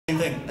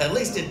think, at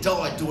least it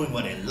died doing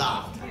what it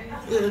loved.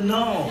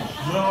 No.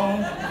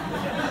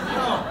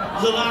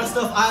 There's a lot of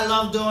stuff I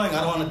love doing.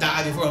 I don't want to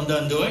die before I'm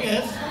done doing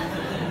it.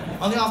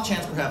 On the off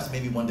chance, perhaps,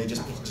 maybe one day,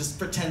 just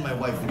pretend my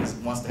wife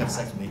wants to have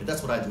sex with me.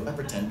 That's what I do. I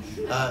pretend.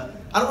 I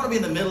don't want to be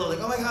in the middle of like,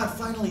 oh my God,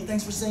 finally,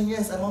 thanks for saying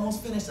yes. I'm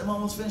almost finished, and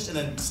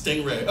then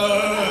Stingray.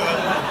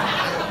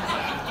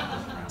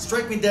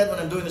 Strike me dead when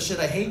I'm doing the shit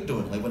I hate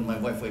doing. Like when my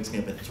wife wakes me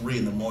up at 3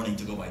 in the morning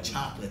to go buy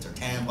chocolates or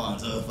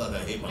tampons. Oh, fuck, I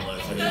hate my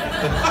life.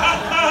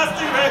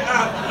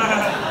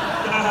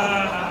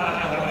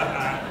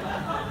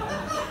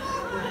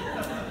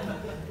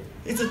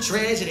 It's a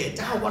tragedy.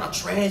 Oh, what a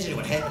tragedy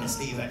what happened to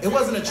Steve. It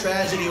wasn't a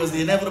tragedy, it was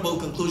the inevitable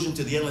conclusion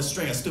to the endless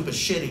string of stupid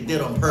shit he did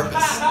on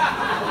purpose.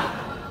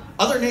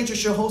 Other nature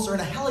show hosts are in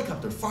a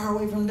helicopter far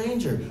away from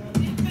danger.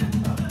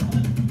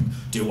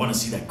 Do you want to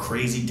see that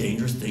crazy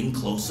dangerous thing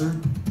closer?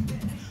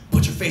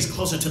 Put your face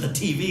closer to the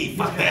TV.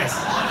 Fuck this.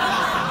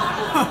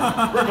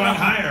 We're going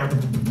higher.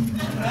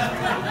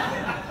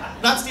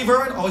 Not Steve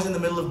Irwin, always in the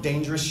middle of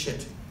dangerous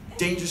shit.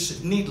 Dangerous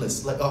shit,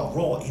 needless. Like, oh,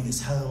 raw in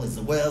this hole is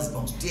the world's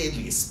most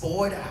deadliest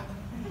spider.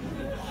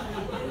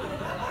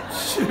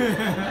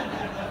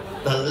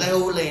 The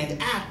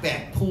lowland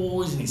outback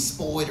poisonous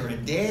spider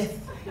of death.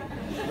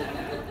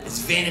 Its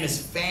venomous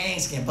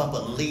fangs can pump a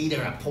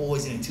liter of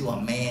poison into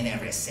a man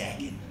every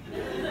second.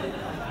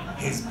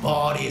 His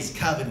body is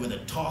covered with a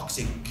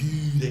toxic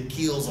goo that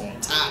kills on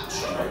touch.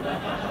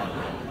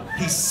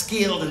 He's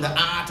skilled in the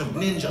art of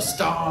ninja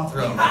star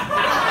throwing.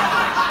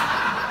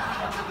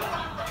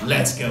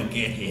 Let's go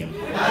get him.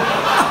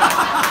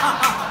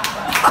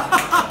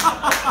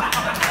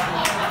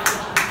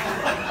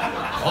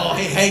 Oh,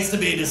 he hates to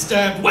be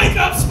disturbed. Wake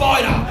up,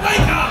 spider!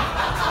 Wake up!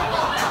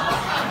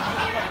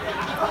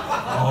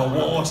 Oh,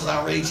 watch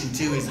that reach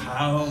into his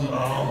home.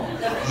 Oh,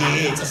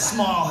 yeah, it's a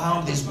small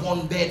home. There's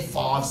 1 bed,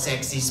 5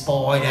 sexy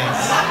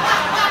spiders.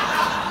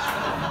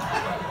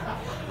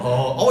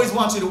 Oh, always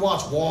want you to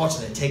watch as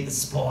they take the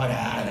spider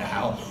out of the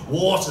house.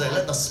 Watch as they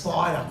let the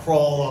spider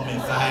crawl on my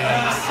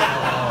face.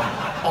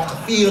 Oh, I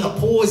can feel the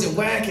poison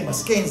working, my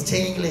skin's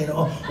tingling.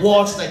 Oh,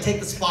 watch as they take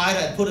the spider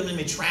and put him in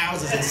my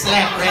trousers and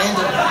slap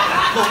randomly.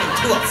 Looking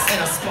too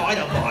upset a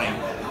spider bite.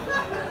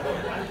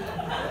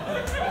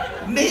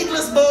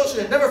 Needless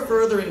bullshit, never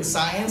furthering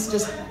science.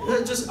 Just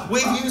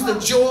we've used the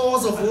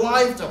jaws of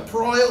life to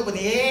pry open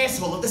the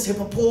asshole of this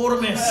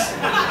hippopotamus.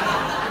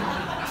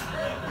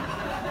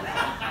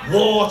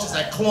 Watch as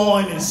I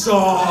climb inside.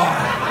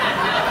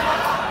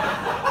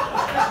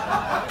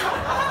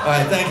 All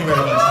right, thank you very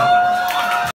much.